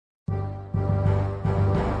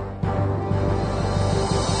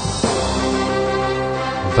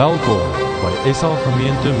Welkom by SA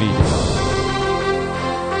Gemeente Media.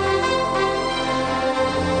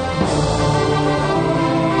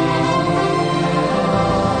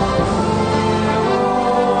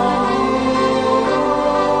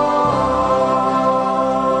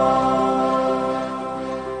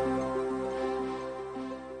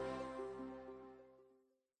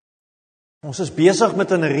 Ons is besig met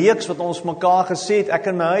 'n reeks wat ons mekaar gesê het, ek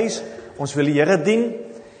en my huis, ons wil die Here dien.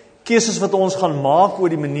 Keuses wat ons gaan maak oor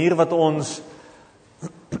die manier wat ons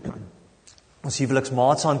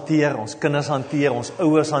huweliksmaats hanteer, ons kinders hanteer, ons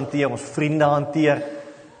ouers hanteer, ons vriende hanteer.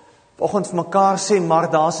 Vanoggend vir mekaar sê,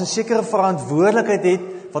 maar daar's 'n sekere verantwoordelikheid het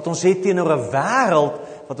wat ons het teenoor 'n wêreld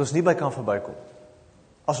wat ons nie by kan verbykom.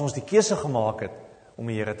 As ons die keuse gemaak het om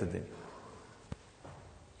die Here te dien.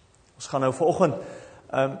 Ons gaan nou vanoggend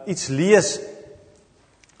iets lees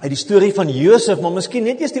uit die storie van Josef, maar miskien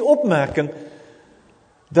net eers die opmerking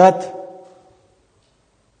dat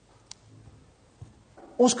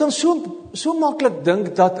ons kan so maklik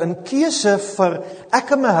dink dat 'n keuse vir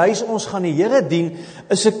ek en my huis, ons gaan die Here dien,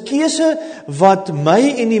 is 'n keuse wat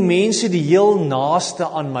my en die mense die heel naaste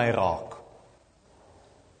aan my raak.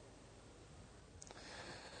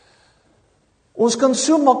 Ons kan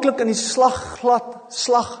so maklik in die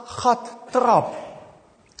slaggat trap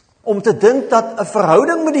om te dink dat 'n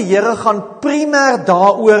verhouding met die Here gaan primêr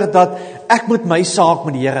daaroor dat ek moet my saak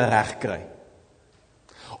met die Here regkry.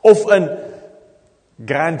 Of in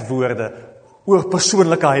grand woorde oor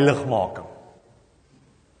persoonlike heiligmaking.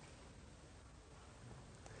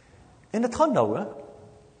 En dit gaan daaroor.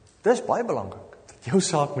 Dis baie belangrik dat jou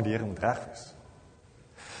saak met die Here moet reg wees.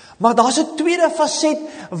 Maar daar's 'n tweede faset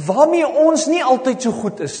waarmee ons nie altyd so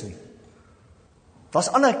goed is nie.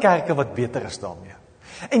 Daar's ander kerke wat beter is daarmee.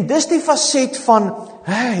 En dis die faset van,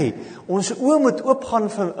 ons oë moet oopgaan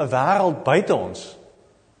vir 'n wêreld buite ons.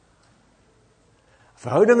 'n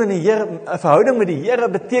verhouding met die Here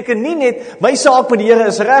beteken nie net, my saak met die Here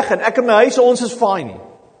is reg, en ek en my huis, ons is fyn nie.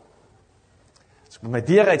 As ek met my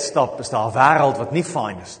deur uitstap, is daar 'n wêreld wat nie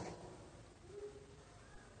fyn is nie.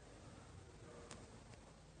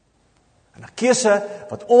 En 'n keuse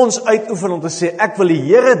wat ons uitoefen om te sê, ek wil die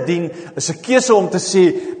Here dien, is 'n keuse om te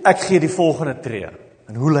sê, ek gee die volgende tree.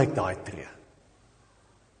 En hoe lyk daai tree?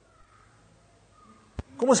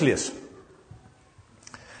 Kom ons lees.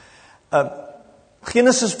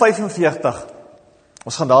 Genesis 45.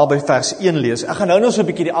 Ons gaan daar by vers 1 lees. Ek gaan nou so 'n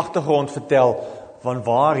bietjie die agtergrond vertel van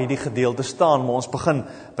waar hierdie gedeelte staan, maar ons begin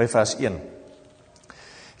by vers 1.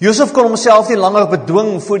 Josef kon homself nie langer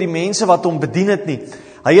bedwing voor die mense wat hom bedien het nie.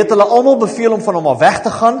 Hy het hulle almal beveel om van hom af weg te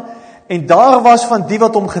gaan, en daar was van die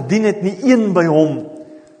wat hom gedien het nie een by hom,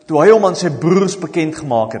 toe hy hom aan sy broers bekend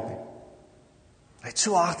gemaak het nie. Hy het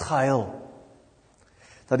so hard gehuil,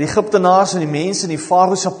 dat die Egiptenaars en die mense in die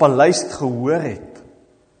Farao se paleis gehoor het.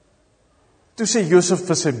 Toe sê Josef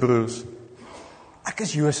vir sy broers, ek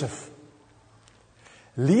is Josef.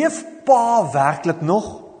 Leef pa werklik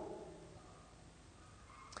nog?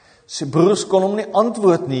 Sy broers kon hom nie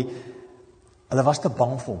antwoord nie, hulle was te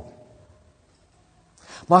bang vir hom.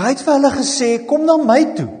 Maar hy het vir hulle gesê, kom na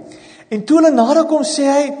my toe. En toe hulle nader kom, sê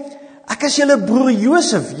hy, ek is julle broer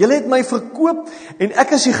Josef, julle het my verkoop en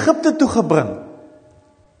ek is Egipte toe gebring.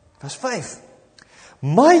 Vers 5.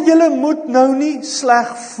 Maar julle moet nou nie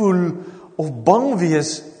sleg voel of bang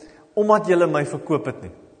wees omdat julle my verkoop het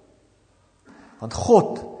nie. Want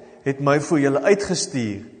God het my vir julle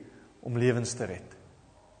uitgestuur om lewens te red.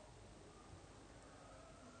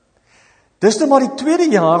 Dis nou maar die tweede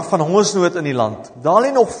jaar van hongersnood in die land. Daar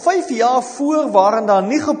lê nog 5 jaar voor waarin daar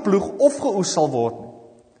nie geploeg of geoes sal word nie.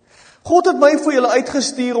 God het my vir julle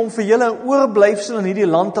uitgestuur om vir julle 'n oorblyfsel in hierdie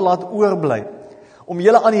land te laat oorbly, om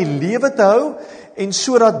julle aan die lewe te hou en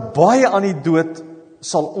sodat baie aan die dood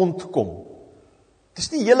sal ontkom.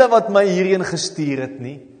 Dis nie julle wat my hierheen gestuur het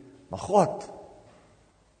nie, maar God.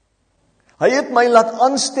 Hy het my laat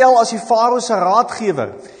aanstel as die Farao se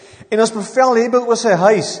raadgewer en as bevelhebber oor sy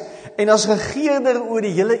huis en as regerder oor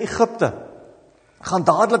die hele Egipte. Gaan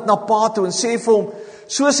dadelik na pa toe en sê vir hom,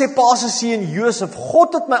 so sê pa se seun Josef,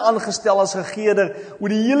 God het my aangestel as regerder oor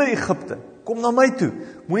die hele Egipte. Kom na my toe,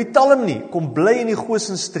 moenie talm nie, kom bly in die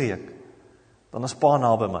Gosenstreek. Dan is pa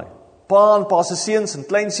naby my. Pa en pa se seuns en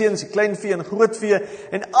kleinseuns, die kleinvee en grootvee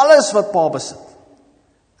en alles wat pa besit.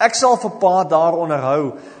 Ek sal vir pa daar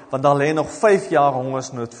onderhou, want daar lê nog 5 jaar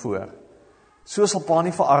hongersnood voor. So sal pa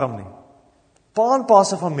nie verarm nie. Pa en pa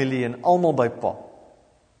se familie en almal by pa.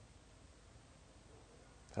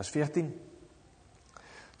 Vers 14.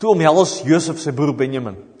 Toe omhels Josef sy broer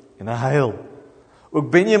Benjamin en hy huil. Ook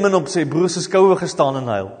Benjamin op sy broer se skouer gestaan en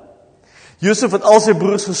huil. Josef het al sy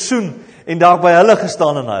broers gesoen en daar by hulle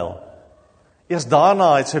gestaan en huil. Eers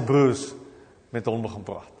daarna het sy broers met hom begin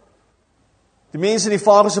praat. Die mense in die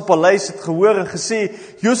Farao se paleis het gehoor en gesê,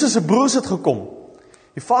 Josef se broers het gekom.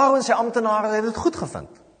 Die Farao en sy amptenare het dit goed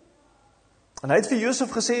gevind. En hy het vir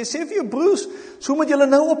Josef gesê, sê vir jou broers, so moet julle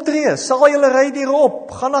nou optree, saal julle ry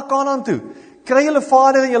hierop, gaan na Kanaan toe, kry julle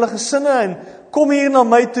vader en julle gesinne en kom hier na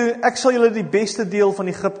my toe, ek sal julle die beste deel van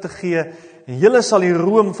Egipte gee en julle sal die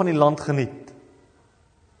roem van die land geniet.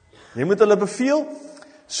 Jy moet hulle beveel,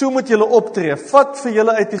 so moet julle optree, vat vir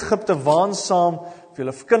julle uit Egipte waansaam, vir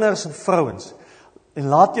julle kinders en vrouens, en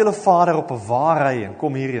laat julle vader op 'n wa ry en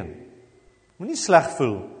kom hierheen. Moenie sleg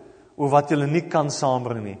voel oor wat julle nie kan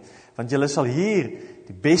saambring nie, want julle sal hier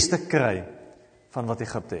die beste kry van wat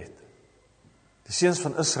Egipte het. Die seuns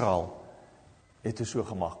van Israel het dit so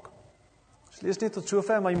gemaak. Ons lees net tot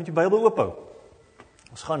sover, maar jy moet die Bybel oophou.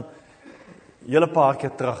 Ons gaan 'n hele paar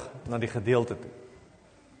keer terug na die gedeelte toe.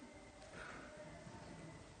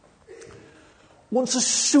 Ons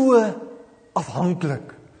is so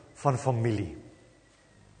afhanklik van familie.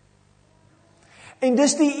 En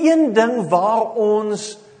dis die een ding waar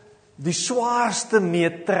ons die swaarste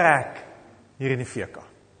mee trek hier in die VK.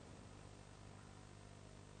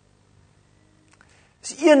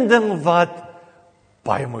 Dis een ding wat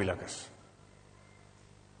baie moeilik is.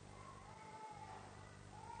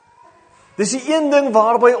 Dis die een ding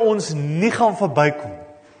waarby ons nie gaan verbykom.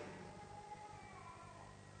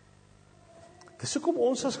 Dis hoekom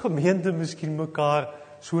ons as gemeente miskien mekaar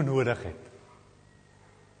so nodig het.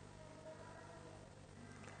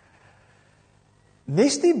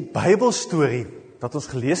 Nes die Bybelstorie wat ons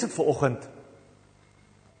gelees het vanoggend,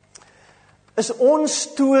 is ons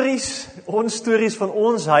stories van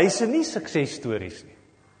ons huise nie suksesstories nie.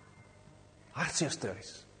 Hartseer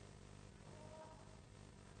stories.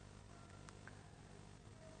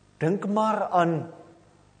 Dink maar aan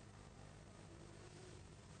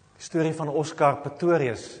die storie van Oscar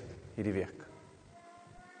Pistorius hierdie week.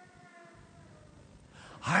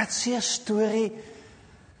 Hartseer storie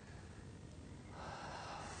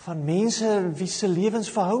van mense wie se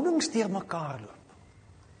lewensverhoudings deur mekaar loop.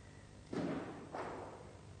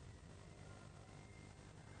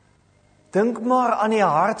 Dink maar aan die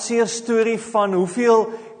hartseer storie van hoeveel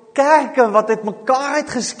kerke wat uit mekaar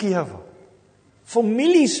uitgeskeur word.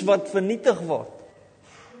 Families wat vernietig word.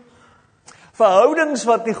 Verhoudings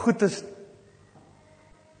wat nie goed is.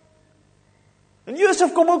 En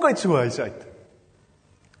Josef kom ook uit so 'n huis uit.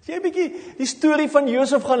 As jy 'n bietjie die storie van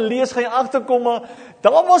Josef gaan lees, gaan jy agterkom, maar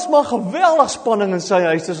daar was maar geweldig spanning in sy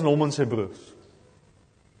huis tussen hom en sy broers.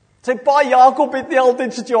 Sy pa Jakob het nie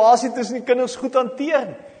altyd situasie tussen die kinders goed hanteer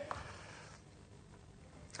nie.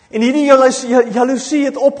 En hierdie jaloesie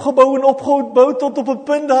het opgebou en opgebou tot op 'n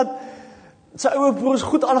punt dat sy ouer broers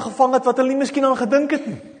goed aangevang het wat hulle nie miskien aan gedink het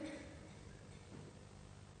nie.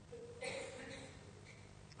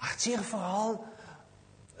 Hartseer verhaal,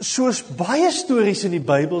 soos baie stories in die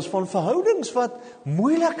Bybels van verhoudings wat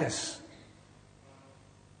moeilik is.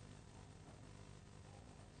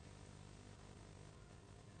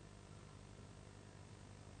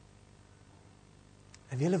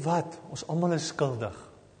 En julle wat, ons almal is skuldig.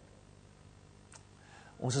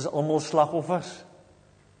 Ons is almal slagoffers.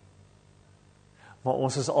 Maar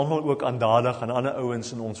ons is almal ook aandadig aan ander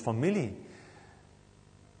ouens in ons familie.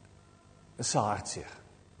 Is hartseer.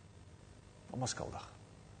 Almal skuldig.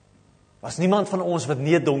 Was niemand van ons wat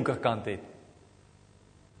nie 'n donker kant het.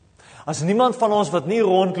 As niemand van ons wat nie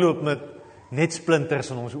rondloop met net splinters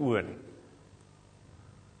in ons oë nie.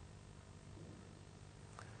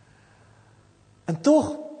 En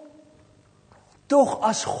tog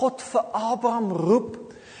as God vir Abraham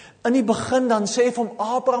roep, in die begin dan sê hy vir hom,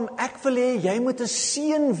 Abraham, ek wil hê jy moet 'n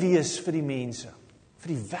seën wees vir die mense, vir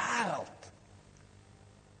die wêreld.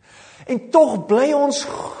 En tog bly ons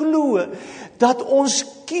glo dat ons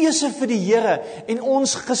keuse vir die Here en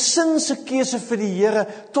ons gesin se keuse vir die Here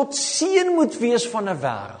tot seën moet wees van 'n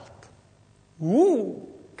wêreld. Hoe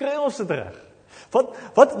kry ons dit reg?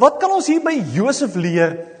 Wat kan ons hier by Josef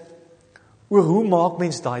leer oor hoe maak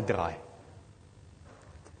mens daai draai?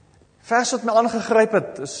 Vers wat my aangegryp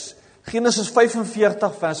het, is Genesis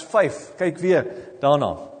 45 vers 5. Kyk weer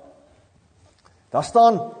daarna. Daar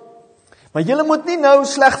staan, maar julle moet nie nou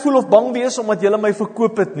sleg voel of bang wees omdat julle my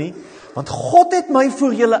verkoop het nie, want God het my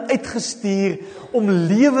vir julle uitgestuur om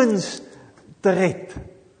lewens te red.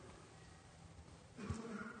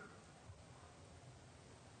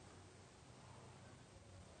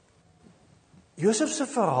 Josef se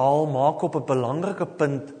verhaal maak op 'n belangrike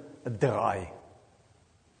punt 'n draai.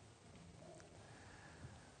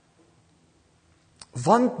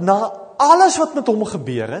 Want na alles wat met hom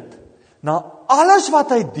gebeur het, na alles wat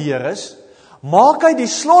hy deur is, maak hy die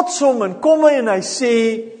slotsom en kom hy en hy sê,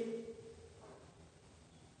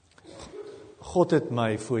 God het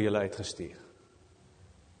my voor julle uitgestuur.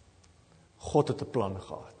 God het 'n plan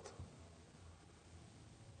gehad.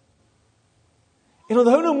 En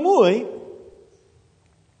onthou nou mooi,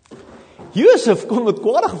 Josef kon met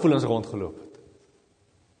kwade gevoelens rondgeloop het.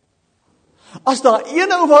 As daar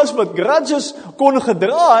een ou was wat grudges kon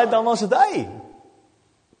gedra het, dan was dit hy.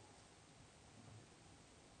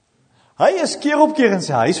 Hy is keer op keer in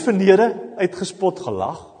sy huis verneder, uitgespot,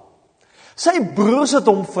 gelag. Sy broers het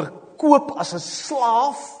hom verkoop as 'n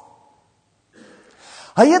slaaf.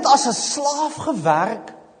 Hy het as 'n slaaf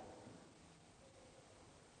gewerk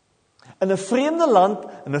in 'n vreemde land,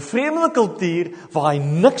 in 'n vreemde kultuur, waar hy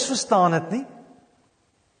niks verstaan het nie.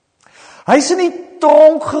 Hy is in die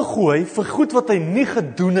tronk gegooi vir goed wat hy nie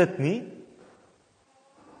gedoen het nie.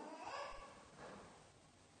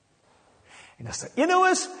 En as daar een ou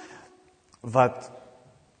is wat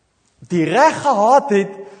die reg gehad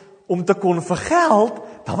het om te kon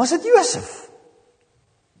vergeld, dan was dit Josef.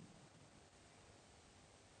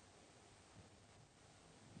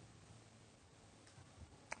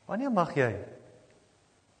 Wanneer mag jy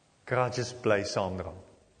grudges bly saamdra?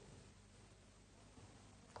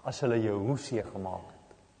 As hulle jou hoe seer gemaak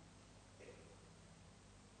het.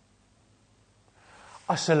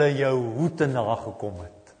 As hulle jou hoe te nagekom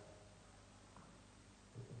het.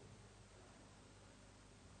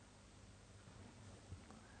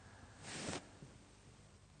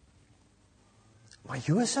 Maar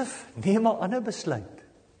Josef neem 'n ander besluit.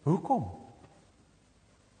 Hoekom?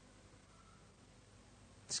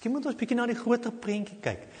 Miskien moet ons bietjie na die groter prentjie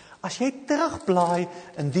kyk. As jy terugblaai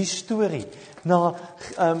in die storie na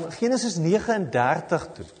Genesis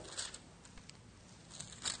 39 toe.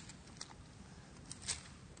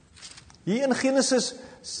 Hier in Genesis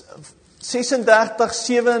 36,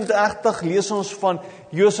 37 lees ons van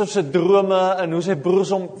Josef se drome en hoe sy broers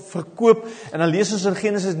hom verkoop. En dan lees ons in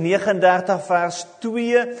Genesis 39 vers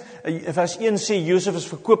 2, vers 1 sê Josef is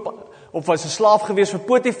verkoop of was 'n slaaf gewees vir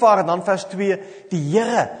Potifar, en dan vers 2, die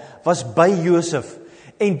Here was by Josef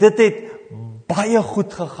en dit het baie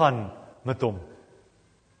goed gegaan met hom.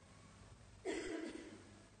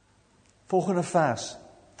 Volgende vers.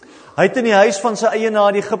 Hy het in die huis van sy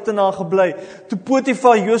eienaar die Egiptenaar gebly. Toe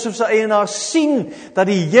Potifar, Josef se eienaar, sien dat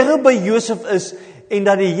die Here by Josef is en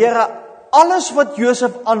dat die Here alles wat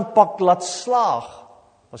Josef aanpak laat slaag,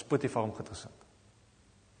 was Potifar omgetresind.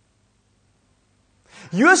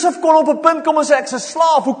 Josef kon op 'n punt kom en sê, ek is 'n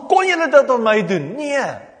slaaf, hoe kon julle dit aan my doen? Nee.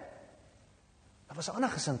 Daar was 'n ander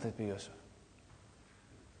gesindheid by Josef.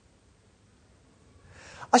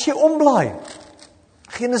 As jy omblaai,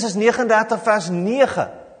 Genesis 39 vers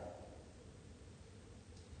 9,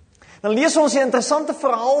 dan lees ons 'n interessante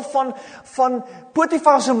verhaal van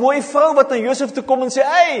Potifar se mooi vrou wat na Josef toe kom en sê,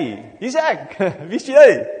 hey, hier's ek, wie's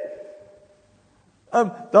jy?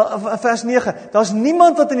 Vers 9, daar's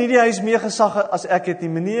niemand wat in hierdie huis meer gesag as ek het nie.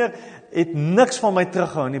 Meneer het niks van my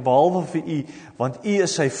teruggehou nie, behalwe vir u, want u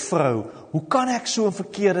is sy vrou. Hoe kan ek so 'n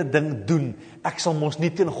verkeerde ding doen? Ek sal mos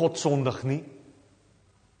nie teen God sondig nie.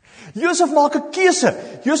 Josef maak 'n keuse.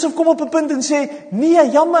 Josef kom op 'n punt en sê,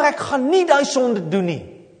 nee, jammer, ek gaan nie daai sonde doen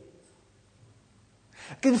nie.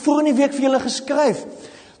 Ek het voor in die week vir julle geskryf.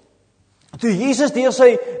 Toe Jesus deur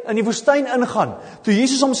sy in die woestyn ingaan, toe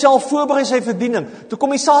Jesus homself voorberei sy bediening, toe kom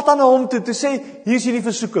die Satan na hom toe sê, hier is hierdie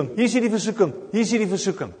versoeking, hier is hierdie versoeking, hier is hierdie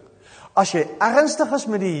versoeking. As jy ernstig is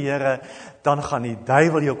met die Here, dan gaan die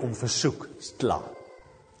duiwel jou kom versoek. Dis klaar.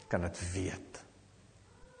 Kan dit weet.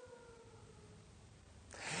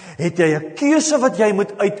 Het jy 'n keuse wat jy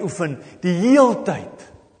moet uitoefen die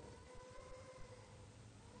heeltyd?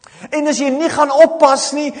 En as jy nie gaan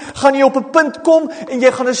oppas nie, gaan jy op 'n punt kom en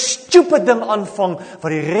jy gaan 'n stupid ding aanvang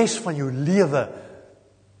wat die res van jou lewe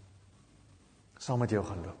saam met jou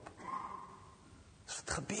gaan loop. Dis wat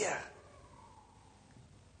gebeur.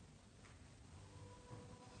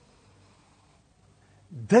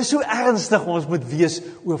 Dis hoe ernstig ons moet wees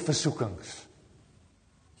oor versoekings.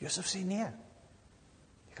 Josef sê nee.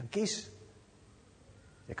 Jy kan kies.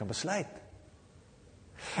 Jy kan besluit.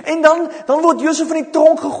 En dan word Josef in die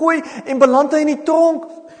tronk gegooi en beland hy in die tronk.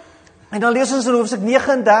 En dan lees ons in hoofstuk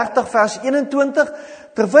 39 vers 21,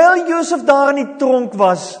 terwyl Josef daar in die tronk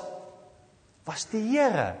was die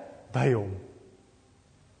Here by hom.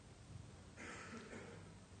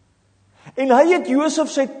 En hy het Josef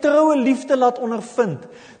sy troue liefde laat ondervind,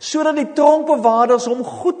 sodat die tronkbewaarders hom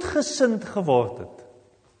goedgesind geword het.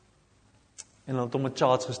 En hulle het hom 'n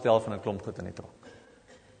charge gestel van 'n klomp goed in die tronk.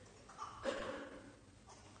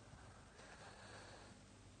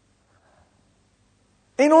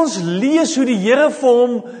 En ons lees hoe die Here vir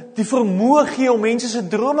hom die vermoë gee om mense se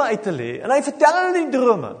drome uit te lê. En hy vertel hulle die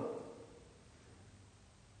drome.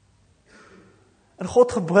 En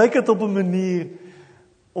God gebruik dit op 'n manier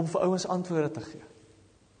om vir ouens antwoorde te gee.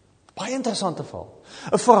 Baie interessante verhaal.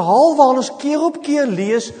 'n Verhaal waar ons keer op keer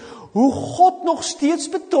lees hoe God nog steeds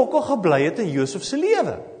betrokke gebly het in Josef se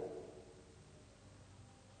lewe.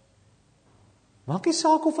 Maak nie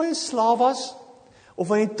saak of hy 'n slaaf was, of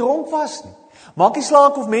hy in die tronk was nie. Maak nie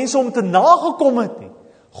saak of mense hom te nagekom het nie.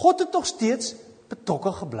 God het nog steeds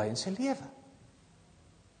betrokke gebly in sy lewe.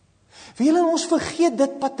 Wie julle ons vergeet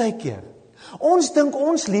dit partykeer. Ons dink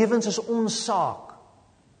ons lewens is ons saak.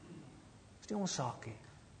 Dis nie ons saak nie.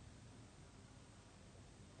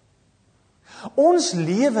 Ons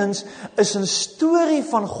lewens is 'n storie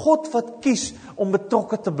van God wat kies om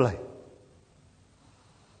betrokke te bly.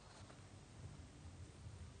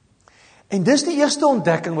 En dis die eerste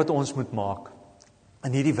ontdekking wat ons moet maak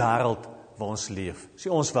in hierdie wêreld waar ons leef. Dis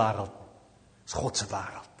nie ons wêreld, dis God se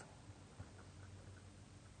wêreld.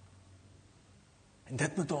 En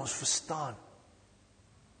dit moet ons verstaan.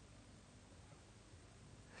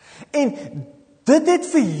 En dit het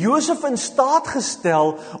vir Josef in staat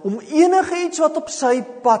gestel om enige iets wat op sy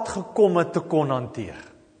pad gekom het te kon hanteer.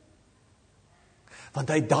 Want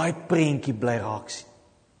hy daai prentjie bly raak sien.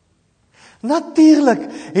 Natuurlik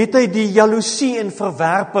het hy die jaloesie en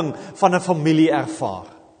verwerping van 'n familie ervaar.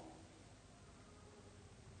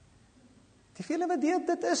 Die vele wat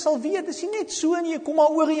dit is sal weet, dis nie net so en jy kom maar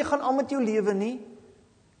oor en jy gaan aan met jou lewe nie.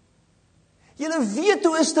 Julle weet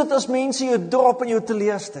hoe is dit as mense jou drop en jou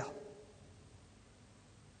teleurstel.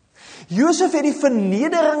 Josef het die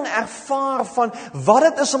vernedering ervaar van wat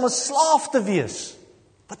dit is om 'n slaaf te wees,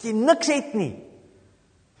 wat jy niks het nie.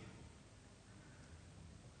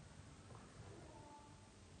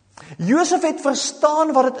 Josef het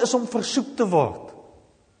verstaan wat dit is om versoek te word.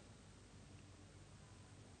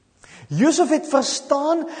 Josef het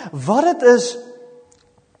verstaan wat dit is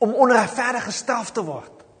om onregverdig gestraf te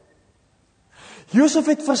word. Josef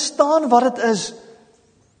het verstaan wat dit is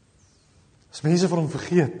as mense van hom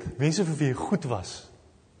vergeet, mense vir wie hy goed was.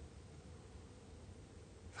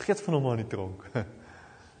 Vergeet van hom aan die tronk.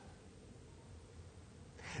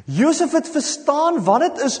 Josef het verstaan wat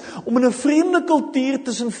dit is om in 'n vreemde kultuur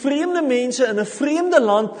tussen vreemde mense in 'n vreemde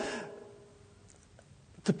land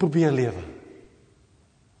te probeer lewe.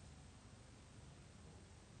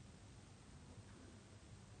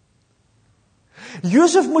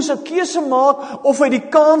 Josef moes 'n keuse maak of hy die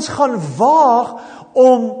kans gaan waag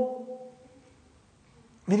om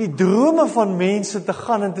met die drome van mense te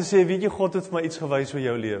gaan en te sê, weet jy, God het vir my iets gewys oor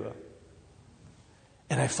jou lewe.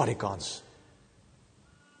 En hy vat die kans.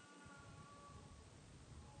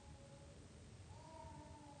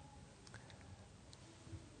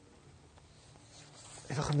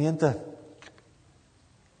 Liewe gemeente,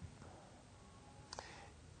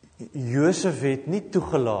 Josef het nie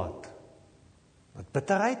toegelaat dat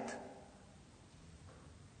bitterheid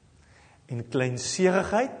en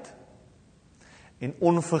kleinserigheid en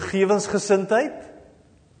onvergewensgesindheid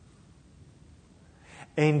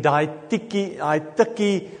en daai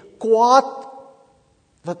tikkie kwaad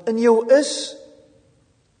wat in jou is,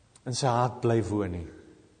 in sy hart bly woon nie.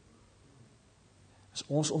 As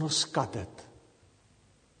ons onderskat dit.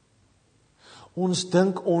 Ons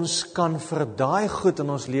dink ons kan vir daai goed in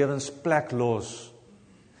ons lewens plek los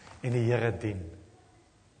en die Here dien.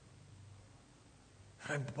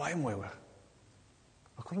 Baie mooi hoor.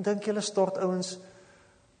 Hoekom dink julle stort ouens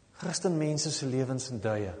Christen mense se lewens in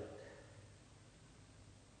duie?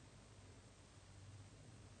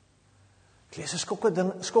 Ek lees 'n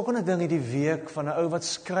skokkende ding hierdie week van 'n ou wat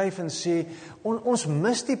skryf en sê, ons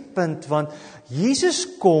mis die punt, want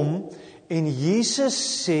Jesus kom en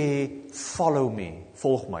Jesus sê, follow me,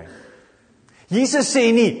 volg my. Jesus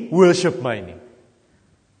sê nie, worship my nie.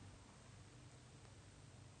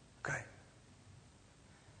 Okay.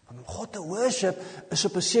 Want om God te worship is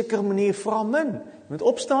op 'n sekere manier vra min. Jy moet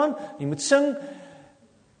opstaan, jy moet sing,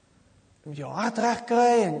 jy moet jou hart reg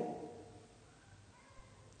kry en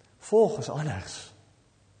volg is anders.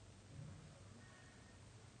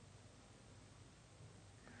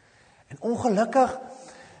 En ongelukkig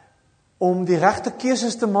om die regte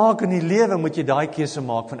keuses te maak in die lewe, moet jy daai keuse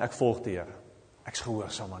maak van ek volg die Here. Ek's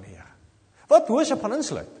gehoorsaam aan die Here. Wat worship gaan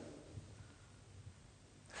insluit.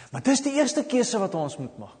 Maar dis die eerste keuse wat ons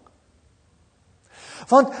moet maak.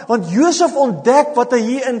 Want Josef ontdek wat hy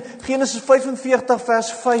hier in Genesis 45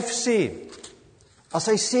 vers 5 sê. As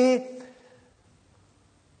hy sê,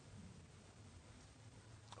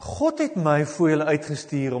 God het my voor julle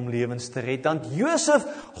uitgestuur om lewens te red, dan Josef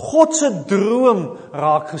God se droom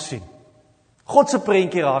raak gesien. God se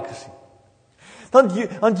prentjie raak gesien.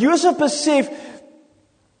 Want Josef besef,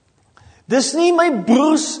 dis nie my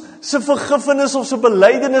broers se vergifnis of se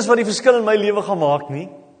belydenis wat die verskil in my lewe gaan maak nie.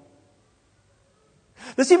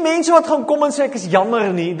 Dis die mense wat gaan kom en sê ek is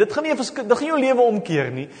jammer nie, dit gaan jou lewe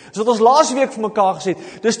omkeer nie. Dis wat ons laas week vir mekaar gesê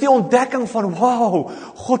het, dis die ontdekking van, wow,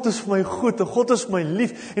 God is vir my goed, en God is vir my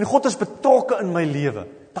lief, en God is betrokke in my lewe.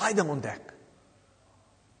 Daai ding ontdek.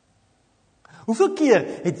 Hoeveel keer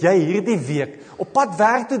het jy hierdie week op pad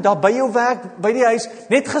werk toe, daar by jou werk, by die huis,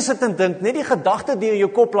 net gesit en dink, net die gedagte deur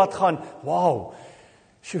jou kop laat gaan, wow,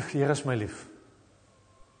 sjoe, Here is my lief.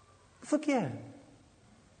 Hoeveel keer?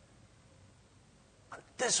 Want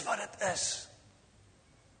dis wat dit is.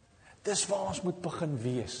 Dis waar ons moet begin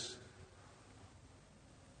wees.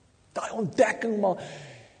 Daai ontdekking maar,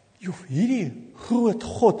 joh, hierdie groot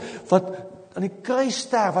God, wat aan die kruis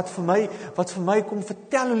sterf, wat vir my kom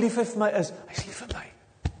vertel hoe lief hy vir my is, hy is lief vir my.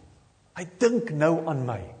 Hy dink nou aan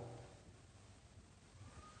my.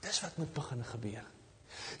 Dis wat moet begin gebeur.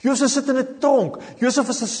 Josef sit in 'n tronk, Josef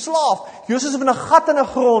is 'n slaaf, Josef is in 'n gat in 'n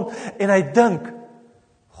grond, en hy dink,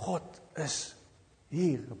 God is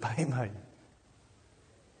hier by my.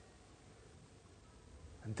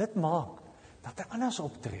 En dit maak dat hy anders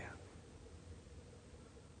optree.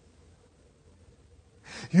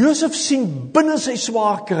 Josef sien binne sy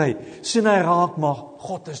swaar kry, sien hy raak, maar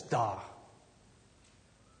God is daar.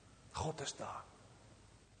 God is daar.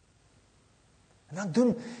 En dan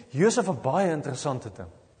doen Josef 'n baie interessante ding.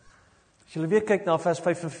 As julle weer kyk na vers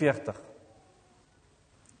 45.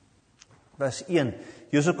 Vers 1.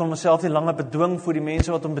 Josef kon homself nie langer bedwing voor die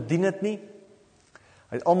mense wat hom bedien het nie.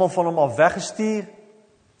 Hy het almal van hom af weggestuur.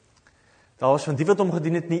 Daar was van die wat hom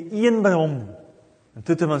gedien het nie een by hom. En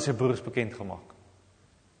toe het hom aan sy broers bekend gemaak.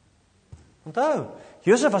 Onthou,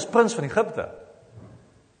 Josef was prins van Egipte.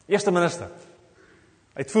 Eerste minister.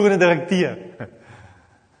 Uitvoerende direkteur.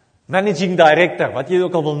 Managing director, wat jy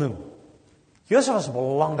ook al wil noem. Josef was 'n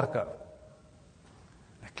belangrike.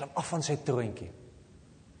 Hy klim af van sy troontjie.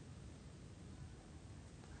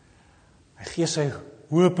 Hy gee sy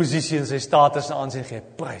hoë posisie en sy status en aansien gee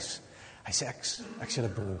prys. Hy sê ek is julle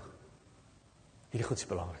broer. Hierdie goed is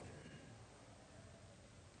belangrik.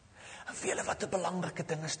 En vir julle wat 'n belangrike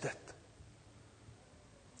ding is dit.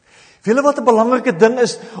 Vir julle wat 'n belangrike ding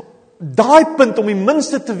is, daai punt om die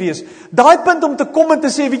minste te wees, daai punt om te kom en te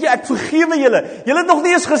sê, weet jy, ek vergewe julle. Julle het nog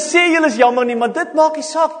nie eens gesê julle is jammer nie, maar dit maak nie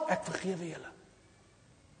saak, ek vergewe julle.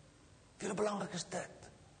 Vir julle belangrik is dit.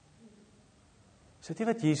 Is dit nie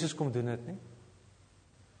wat Jesus kom doen het nie?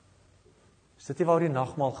 Is dit nie waar die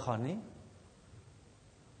nagmaal gaan nie?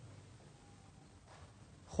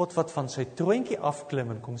 God wat van sy troontjie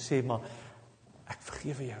afklim en kom sê, maar ek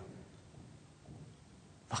vergewe jou.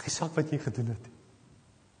 Maak nie saak wat jy gedoen het.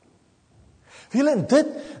 En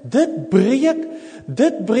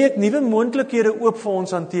dit breek nuwe moontlikhede oop vir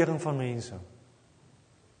ons hantering van mense.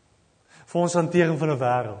 Vir ons hantering van 'n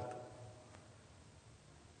wêreld.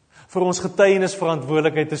 Vir ons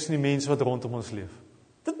getuienisverantwoordelikheid tussen die mense wat rondom ons leef.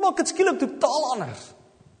 Dit maak dit skielik totaal anders.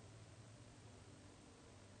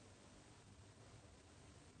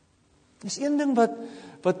 Dis een ding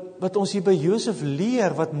wat ons hier by Josef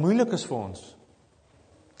leer, wat moeilik is vir ons.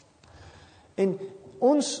 En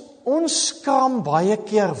ons skram baie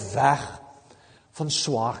keer weg van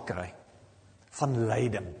swaar kry, van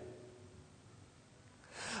lyding.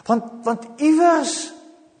 Want iewers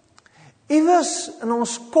in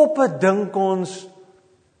ons koppe dink ons,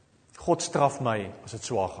 God straf my as dit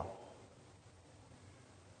swaar gaan.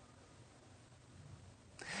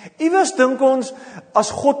 Iewers dink ons,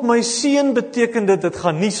 as God my seën, beteken dit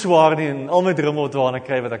gaan nie swaar nie en al my drome wat waarna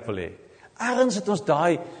kry wat ek wil hê. Ergens het ons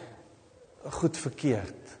daai goed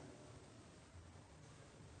verkeerd.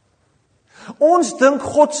 Ons dink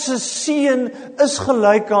God se seën is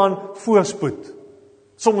gelyk aan voorspoed.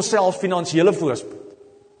 Soms selfs finansiële voorspoed.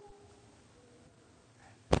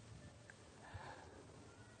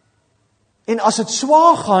 En as dit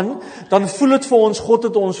swaar gaan, dan voel dit vir ons, God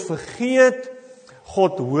het ons vergeet,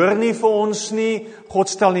 God hoor nie vir ons nie, God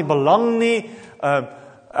stel nie belang nie,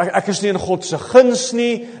 ek is nie in God se guns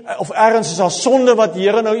nie, of ergens is daar sonde wat die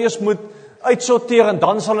Here nou eers moet uitsorteer en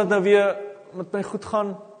dan sal dit nou weer met my goed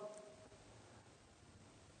gaan.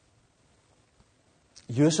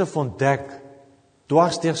 Josef ontdek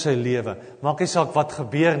dwars deur sy lewe, maak nie saak wat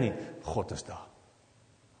gebeur nie, God is daar.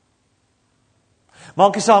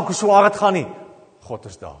 Maak nie saak hoe swaar dit gaan nie, God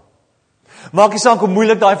is daar. Maak nie saak hoe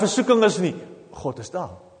moeilik daai versoeking is nie, God is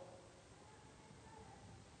daar.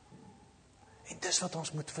 En dis wat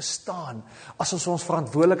ons moet verstaan, as ons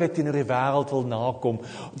verantwoordelikheid teenoor die wêreld wil nakom.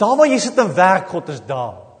 Daar waar jy sit en werk, God is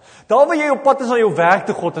daar. Daar waar jy op pad is na jou werk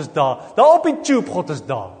toe, God is daar. Daar op die tube, God is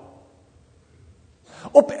daar.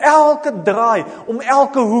 Op elke draai, om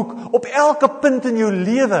elke hoek, op elke punt in jou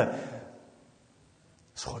lewe,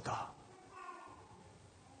 is God daar.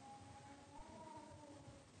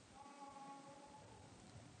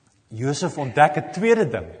 Josef ontdek 'n tweede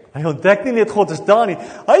ding. Hy ontdek nie net God is daar nie,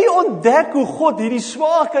 hy ontdek hoe God hierdie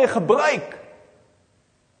swaar kry gebruik.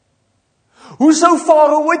 Hoe sou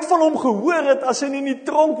Farao ooit van hom gehoor het as hy nie in die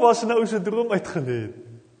tronk was en nou sy droom uitgelê het?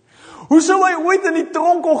 Hoe sou hy ooit in die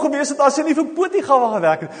tronk kon gewees het as hy nie vir Potifar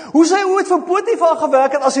gewerk het? Hoe sou hy ooit vir Potifar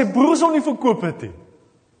gewerk het as sy broers hom nie verkoop het nie?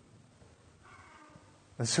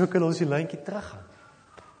 En so kan ons die lyntjie teruggaan.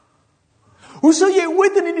 Hoe sou jy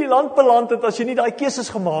ooit in die land beland het as jy nie daai keuses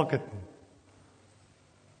gemaak het nie?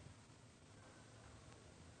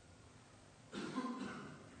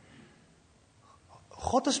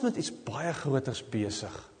 God is met iets baie groters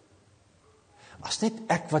besig as net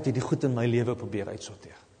ek wat hierdie goed in my lewe probeer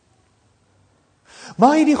uitsorteer.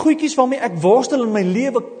 Maar hierdie goedjies waarmee ek worstel in my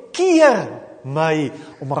lewe keer my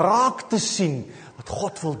om raak te sien wat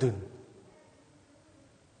God wil doen.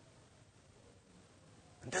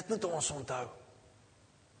 En dit moet ons onthou.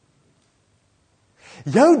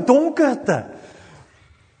 Jou donkerte,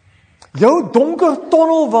 jou donker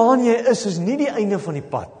tonnel waarin jy is nie die einde van die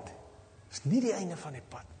pad. Is nie die einde van die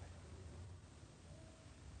pad.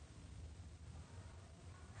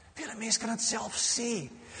 Vele mense kan dit self sê,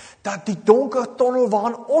 dat die donker tonnel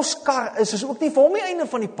waarin Oscar is ook nie vir hom die einde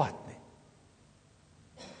van die pad nie.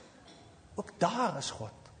 Ook daar is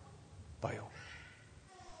God by hom.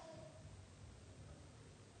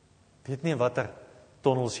 Weet nie watter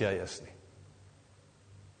tonnels jy is nie.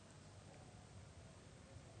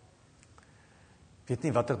 Weet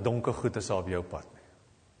nie watter donker goed is op jou pad nie.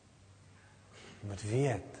 Jy moet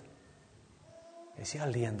weet, jy is nie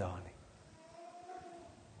alleen daar nie.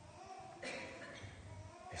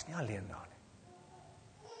 Jy is nie alleen daar nie.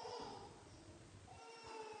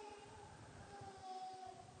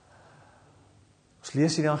 Ons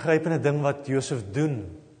lees hier die aangrypende ding wat Josef doen.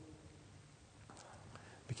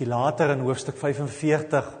 Bietjie later in hoofstuk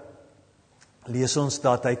 45 lees ons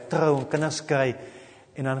dat hy trou en kinders kry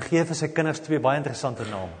en dan gee vir sy kinders twee baie interessante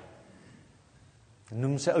name. Hy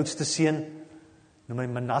noem sy oudste seun, noem hy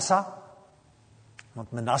Manasseh,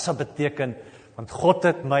 want Manasseh beteken, want God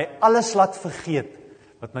het my alles laat vergeet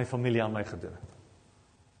wat my familie aan my gedoen het.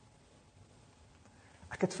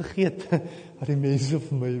 Ek het vergeet dat die mense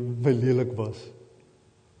vir my lelik was.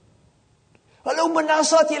 Hallo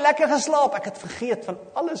Manasseh, het jy lekker geslaap? Ek het vergeet van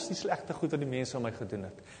alles die slegte goed wat die mense aan my gedoen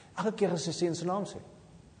het. Elke keer as hy seun se naam sê,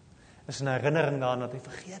 is 'n herinnering daaraan dat hy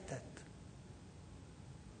vergeet het.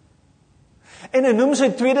 En hy noem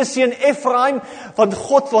sy tweede seun Efraim, want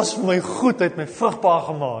God was vir my goed, hy het my vrugbaar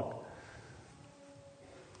gemaak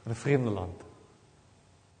in 'n vreemde land.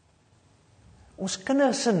 Ons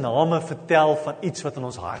kinders se name vertel van iets wat in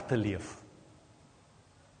ons harte leef.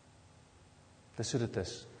 Dis hoe dit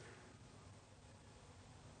is.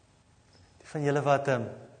 Die van julle wat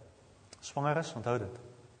swanger is, onthou dit.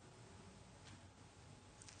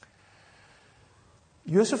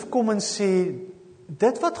 Josef kom en sê,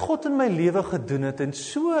 dit wat God in my lewe gedoen het, en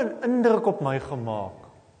so 'n indruk op my gemaak,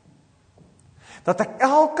 dat ek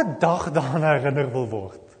elke dag daaraan herinner wil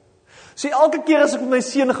word. So elke keer as ek met my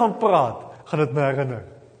seun gaan praat, gaan dit my herinner.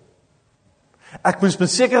 Ek moes met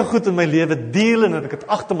sekere goed in my lewe deel en ek het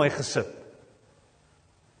agter my gesit.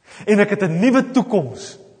 En ek het 'n nuwe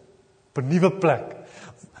toekoms op 'n nuwe plek.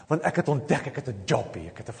 Want ek het ontdek, ek het 'n job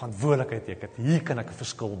hier, ek het 'n verantwoordelikheid, hier kan ek 'n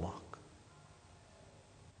verskil maak.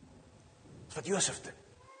 Dis wat Josef doen.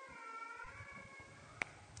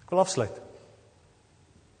 Ek wil afsluit.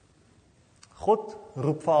 God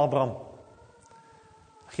roep vir Abraham.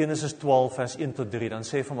 Genesis 12 vers 1 tot 3, dan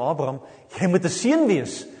sê hy van Abraham, jy moet 'n seën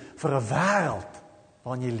wees vir 'n wêreld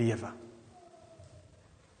waarin jy lewe.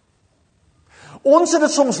 Ons het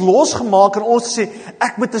dit soms losgemaak en ons sê,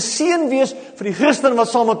 ek moet 'n seën wees vir die Christen wat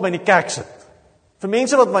saam met my in die kerk sit. Vir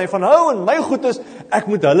mense wat my van hou en my goed is, ek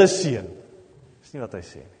moet hulle seën. Dis nie wat hy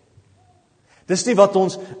sê nie. Dis nie wat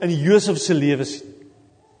ons in Josef se lewe sien.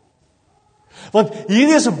 Want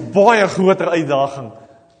hierdie is 'n baie groter uitdaging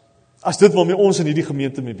as dit waarmee ons in hierdie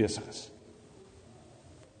gemeente mee besig is.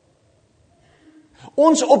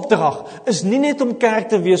 Ons opdrag is nie net om kerk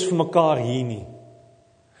te wees vir mekaar hier nie.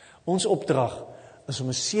 Ons opdrag is om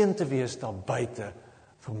 'n seën te wees daar buite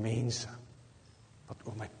vir mense wat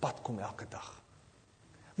oor my pad kom elke dag.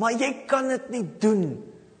 Maar jy kan dit nie doen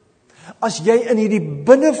as jy in hierdie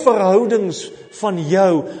binneverhoudings van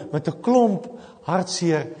jou met 'n klomp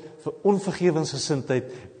hartseer, onvergewensgesindheid,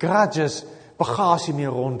 grudges, bagasie mee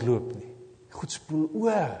rondloop nie. Goed, spoel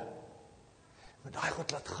oor. Maar daai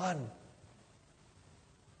God laat gaan.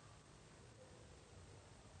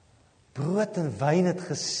 Brood en wyn het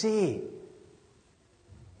gesê.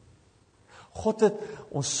 God het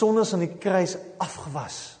ons sondes aan die kruis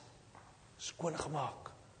afgewas. Skoon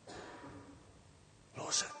gemaak.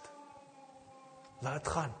 Los dit. Laat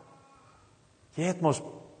dit gaan. Jy het mos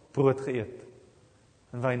brood geëet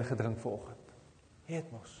en wyn gedrink vanoggend. Jy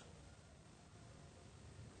het mos.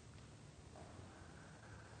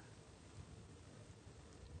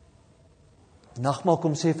 Nagmaal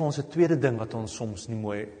kom sê vir ons 'n tweede ding wat ons soms nie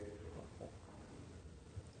mooi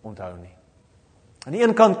onthou nie. Aan die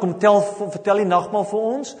een kant vertel die nagmaal vir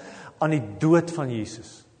ons aan die dood van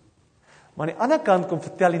Jesus. Maar aan die ander kant kom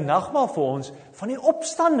vertel die nagmaal vir ons van die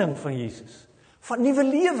opstanding van Jesus, van nuwe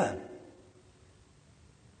lewe.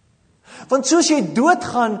 Want soos jy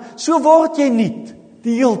doodgaan, so word jy nuut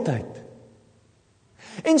die heeltyd.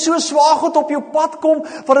 En so swaar God op jou pad kom,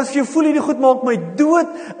 wat dit vir jou voel hierdie goed maak my dood,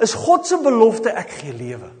 is God se belofte, ek gee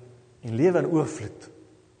lewe. En lewe in oorvloed.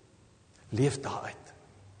 Leef daaruit.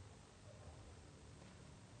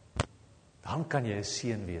 Dan kan jy 'n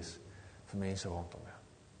seën wees vir mense rondom jou.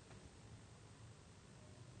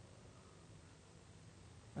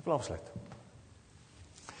 Ek wil afsluit.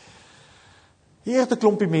 Hier het 'n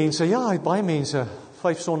klompie mense, ja, het baie mense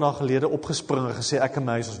 5 Sondae gelede opgespring en gesê ek en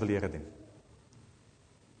my huis ons wil Here dien.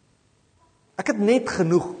 Ek het net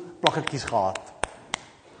genoeg plakketjies gehad.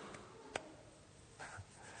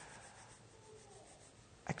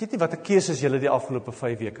 Ek weet nie wat 'n keuses julle die afgelope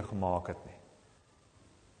 5 weke gemaak het nie.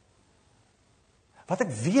 Wat ek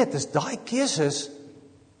weet is daai keuses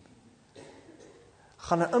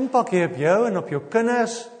gaan 'n impak hê op jou en op jou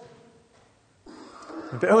kinders.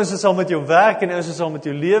 Die ouens is saam met jou werk en die ouens is saam met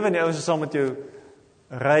jou lewe en die ouens is saam met jou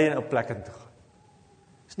ry en op plekke toe gaan.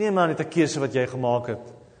 Dis nie maar net 'n keuse wat jy gemaak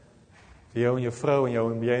het. Vir jou en jou vrou en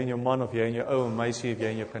jy en jou man of jy en jou ou en meisie of jy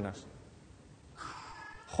en jou kinders.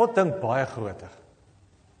 God dink baie groter.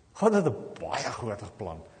 God het 'n baie groter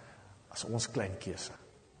plan as ons klein keuse.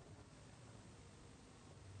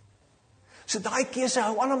 So daai keuse,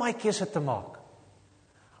 hou aan om my keuse te maak.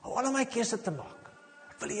 Hou aan om my keuse te maak.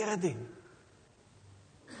 Ek wil die Here dien.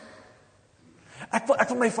 Ek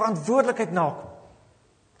wil my verantwoordelikheid nakom.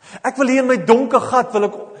 Ek wil hier in my donker gat, wil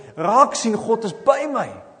ek raak sien, God is by my.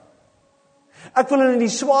 Ek wil in die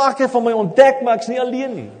swaarte van my ontdek, maar ek is nie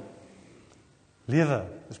alleen nie. Lewe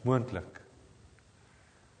is moontlik.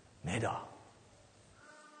 Net daar.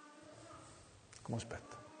 Kom ons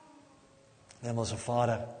bid. Hemelse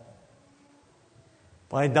Vader,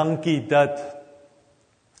 baie dankie dat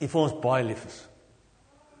U vir ons baie lief is.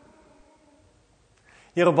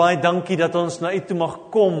 Here, baie dankie dat ons na U toe mag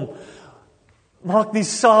kom. Maak nie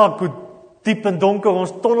saak hoe diep en donker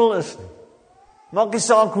ons tonnel is nie. Maak nie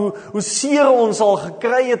saak hoe seer ons al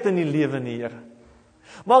gekry het in die lewe nie, Here.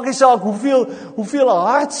 Maak nie saak hoeveel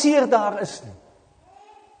hartseer daar is nie.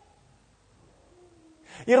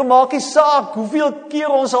 Here, maak nie saak hoeveel keer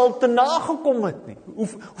ons al te nagekom het nie.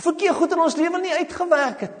 Hoeveel keer goed in ons lewe nie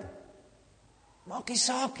uitgewerk het nie. Maak nie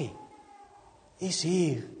saak nie. U is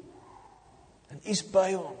hier. En U is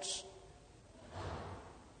by ons.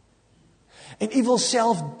 En U wil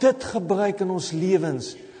self dit gebruik in ons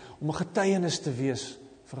lewens om 'n getuienis te wees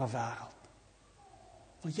vir 'n wêreld.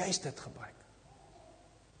 Wil juist dit gebruik.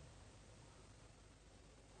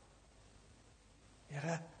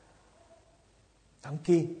 Here,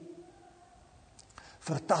 dankie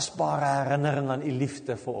vir tasbare herinnering aan U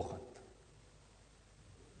liefde vanoggend.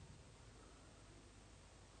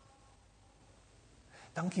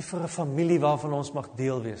 Dankie vir 'n familie waarvan ons mag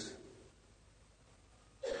deel wees.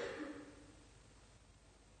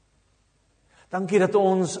 Dankie dat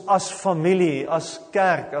ons as familie, as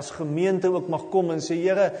kerk, as gemeente ook mag kom en sê,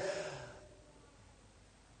 Here,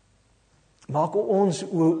 maak ons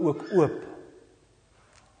oë ook oop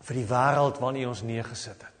vir die wêreld waarin U ons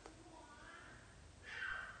neergesit het.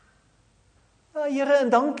 Ja, Here, en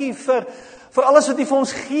dankie vir alles wat U vir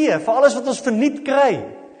ons gee, vir alles wat ons verniet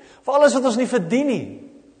kry, vir alles wat ons nie verdien nie.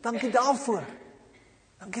 Dankie daarvoor.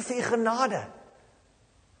 Dankie vir U genade.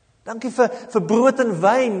 Dankie vir brood en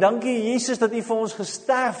wyn. Dankie Jesus dat U vir ons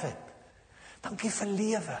gesterf het. Dankie vir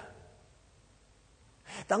lewe.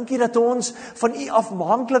 Dankie dat ons van U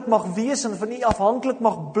afhanklik mag wees en van U afhanklik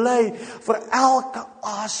mag bly vir elke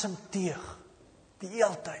asemteug, die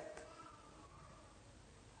heeltyd.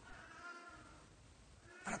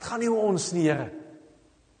 Maar dit gaan nie oor ons nie, Here.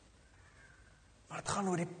 Maar dit gaan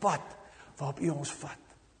oor die pad waarop U ons vat.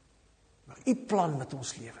 Maar U plan met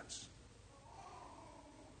ons lewens.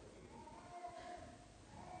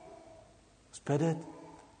 Ons bid dit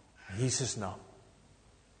in Jesus naam.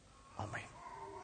 Amen.